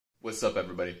What's up,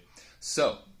 everybody?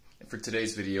 So, for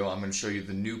today's video, I'm going to show you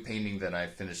the new painting that I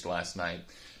finished last night.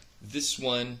 This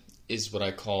one is what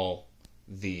I call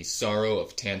the Sorrow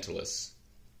of Tantalus.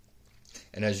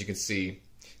 And as you can see,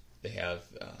 they have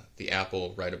the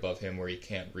apple right above him where he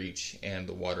can't reach, and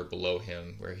the water below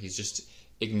him where he's just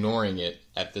ignoring it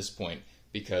at this point,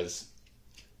 because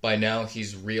by now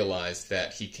he's realized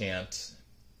that he can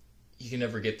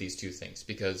never get these two things.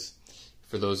 Because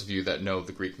for those of you that know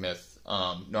the Greek myth,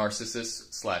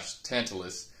 Narcissus /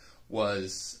 Tantalus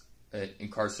was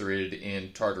incarcerated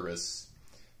in Tartarus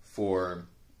for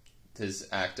his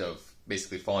act of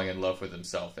basically falling in love with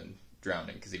himself and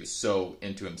drowning, because he was so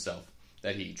into himself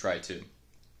that he tried to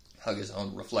hug his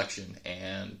own reflection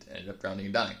and ended up drowning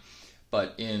and dying.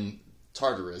 But in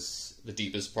Tartarus, the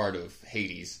deepest part of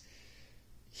Hades,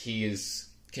 he is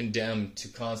condemned to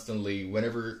constantly,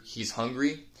 whenever he's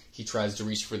hungry, he tries to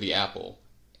reach for the apple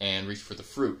and reach for the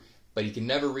fruit, but he can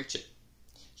never reach it.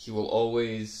 He will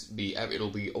always be, it'll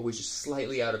be always just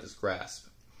slightly out of his grasp.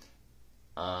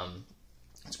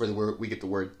 That's where we get the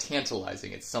word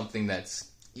tantalizing. It's something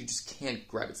that's, you just can't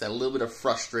grab. It's that little bit of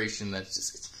frustration that's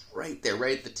just, it's right there,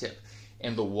 right at the tip.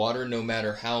 And the water, no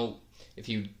matter how, if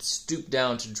you stoop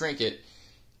down to drink it,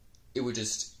 it would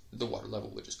just, the water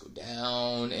level would just go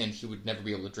down, and he would never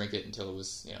be able to drink it until it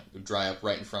was, it would dry up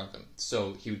right in front of him.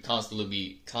 So he would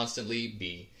constantly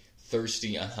be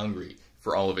thirsty and hungry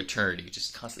for all of eternity,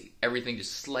 just constantly, everything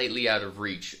just slightly out of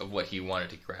reach of what he wanted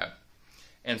to grab.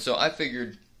 And so I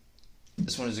figured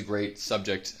this one is a great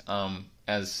subject.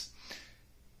 As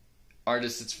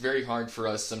artists, it's very hard for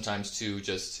us sometimes to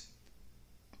just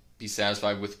be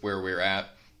satisfied with where we're at.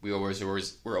 We're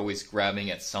always grabbing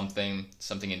at something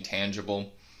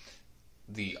intangible.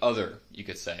 The other, you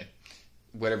could say,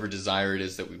 whatever desire it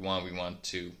is that we want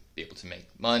to be able to make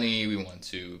money, we want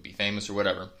to be famous or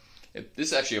whatever.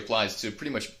 This actually applies to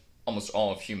pretty much almost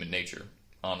all of human nature,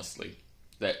 honestly.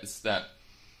 It's that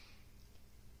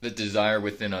the desire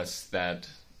within us that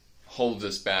holds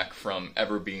us back from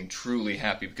ever being truly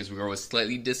happy, because we're always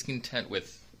slightly discontent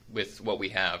with what we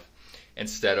have,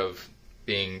 instead of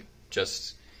being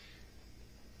just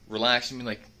relaxed and be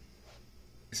like,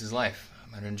 this is life.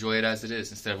 I'm going to enjoy it as it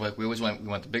is. Instead of like, we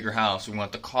want the bigger house, we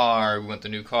want the car, we want the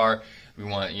new car, we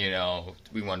want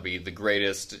to be the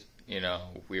greatest.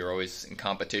 We are always in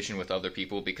competition with other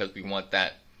people because we want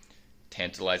that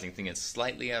tantalizing thing that's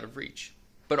slightly out of reach.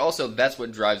 But also, that's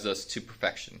what drives us to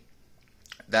perfection.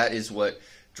 That is what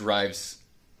drives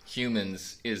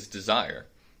humans, is desire.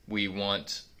 We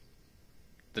want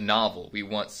the novel. We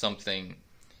want something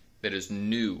that is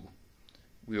new.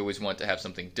 We always want to have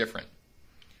something different.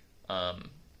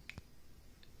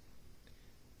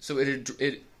 So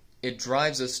it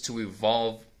drives us to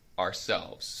evolve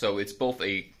ourselves. So it's both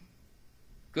a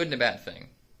good and a bad thing.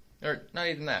 Or not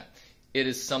even that. It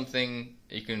is something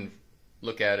you can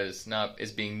look at as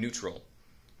being neutral.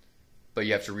 But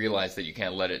you have to realize that you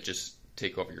can't let it just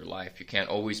take over your life. You can't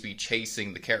always be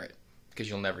chasing the carrot, because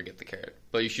you'll never get the carrot.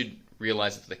 But you should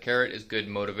realize that the carrot is good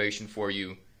motivation for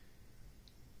you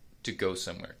to go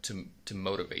somewhere, to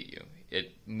motivate you.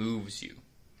 It moves you.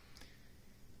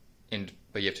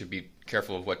 But you have to be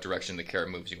careful of what direction the carrot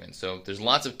moves you in. So there's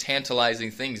lots of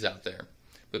tantalizing things out there,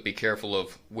 but be careful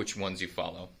of which ones you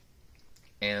follow.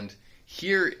 And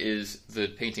here is the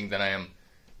painting that I am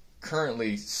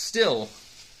currently still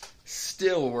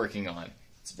working on.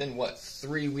 It's been,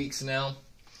 3 weeks now?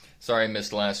 Sorry I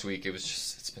missed last week.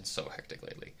 It's been so hectic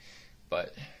lately.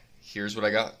 But here's what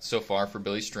I got so far for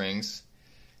Billy Strings.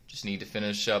 Just need to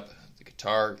finish up the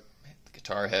guitar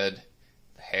head,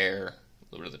 the hair, a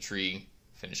little bit of the tree,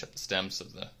 finish up the stems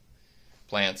of the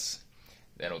plants,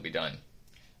 then it'll be done.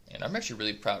 And I'm actually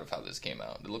really proud of how this came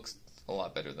out. It looks a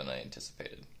lot better than I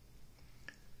anticipated.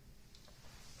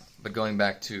 But going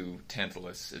back to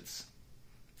Tantalus, it's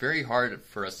very hard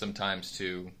for us sometimes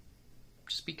to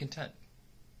just be content.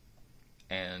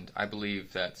 And I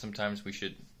believe that sometimes we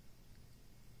should,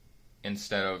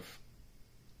 instead of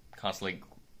constantly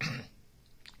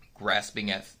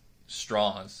grasping at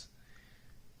straws,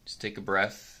 just take a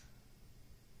breath,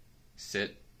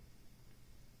 sit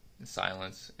in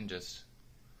silence, and just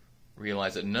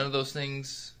realize that none of those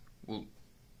things will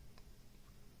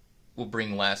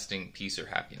bring lasting peace or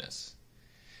happiness.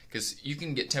 Because you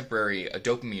can get a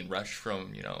dopamine rush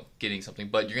from, getting something,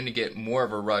 but you're going to get more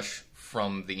of a rush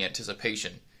from the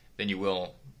anticipation than you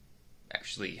will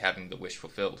actually having the wish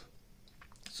fulfilled.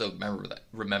 So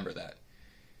remember that.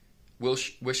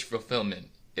 Wish fulfillment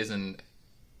isn't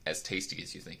as tasty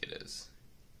as you think it is.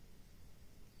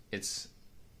 It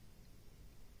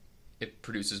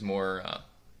produces more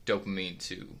dopamine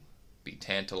to be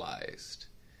tantalized,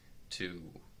 to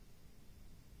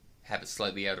have it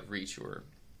slightly out of reach or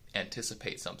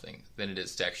anticipate something than it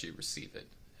is to actually receive it.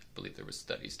 I believe there were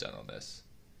studies done on this.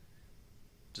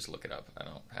 Just look it up. I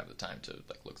don't have the time to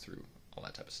look through all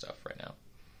that type of stuff right now.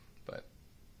 But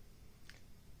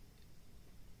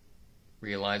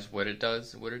realize what it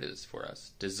does, what it is for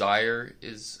us. Desire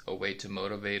is a way to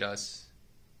motivate us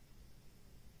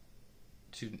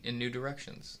in new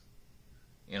directions,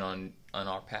 on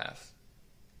our path.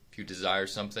 If you desire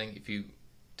something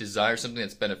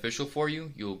that's beneficial for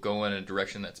you, you'll go in a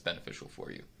direction that's beneficial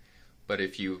for you. But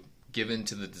if you give in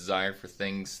to the desire for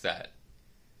things that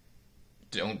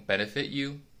don't benefit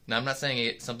you, now I'm not saying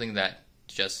it's something that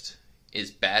just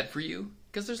is bad for you,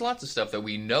 because there's lots of stuff that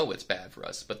we know it's bad for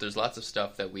us, but there's lots of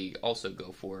stuff that we also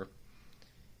go for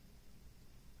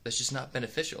that's just not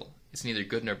beneficial. It's neither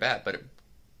good nor bad, but it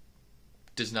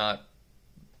does not,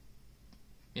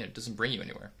 it doesn't bring you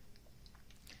anywhere.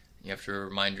 You have to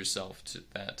remind yourself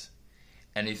that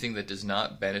anything that does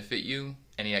not benefit you,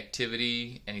 any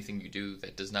activity, anything you do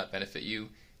that does not benefit you,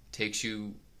 takes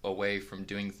you away from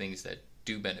doing things that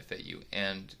do benefit you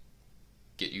and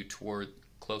get you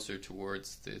closer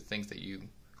towards the things that you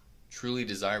truly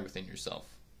desire within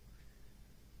yourself.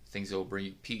 Things that will bring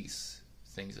you peace,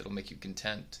 things that will make you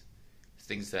content,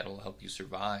 things that will help you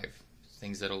survive,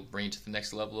 things that will bring you to the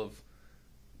next level of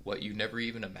what you never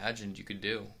even imagined you could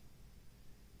do.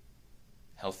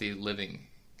 Healthy living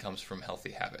comes from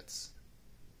healthy habits.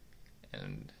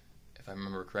 And if I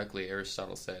remember correctly,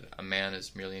 Aristotle said, a man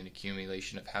is merely an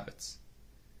accumulation of habits.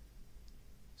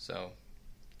 So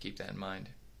keep that in mind.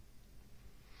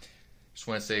 Just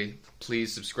want to say,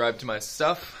 please subscribe to my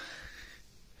stuff,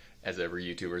 as every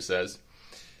YouTuber says.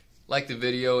 Like the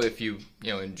video if you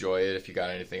enjoy it, if you got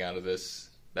anything out of this.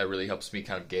 That really helps me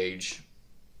kind of gauge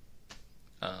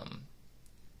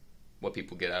what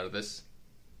people get out of this.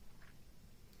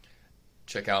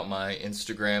 Check out my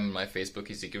Instagram and my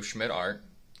Facebook, Ezekiel Schmidt Art.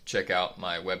 Check out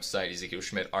my website,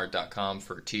 EzekielSchmidtArt.com,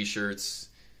 for t-shirts,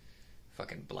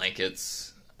 fucking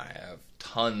blankets. I have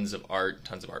tons of art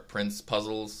prints,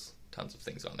 puzzles, tons of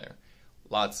things on there.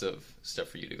 Lots of stuff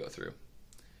for you to go through.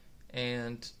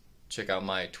 And check out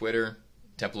my Twitter,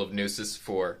 Temple of Gnosis,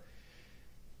 for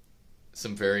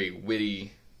some very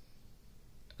witty,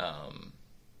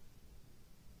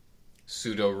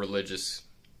 pseudo-religious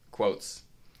quotes.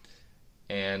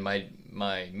 And my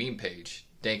meme page,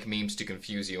 Dank Memes to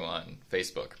Confuse You, on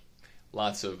Facebook.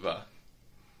 Lots of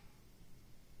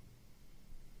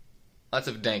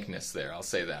dankness there, I'll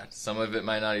say that. Some of it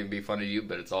might not even be funny to you,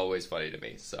 but it's always funny to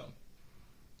me. So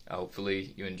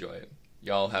hopefully you enjoy it.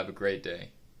 Y'all have a great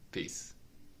day. Peace.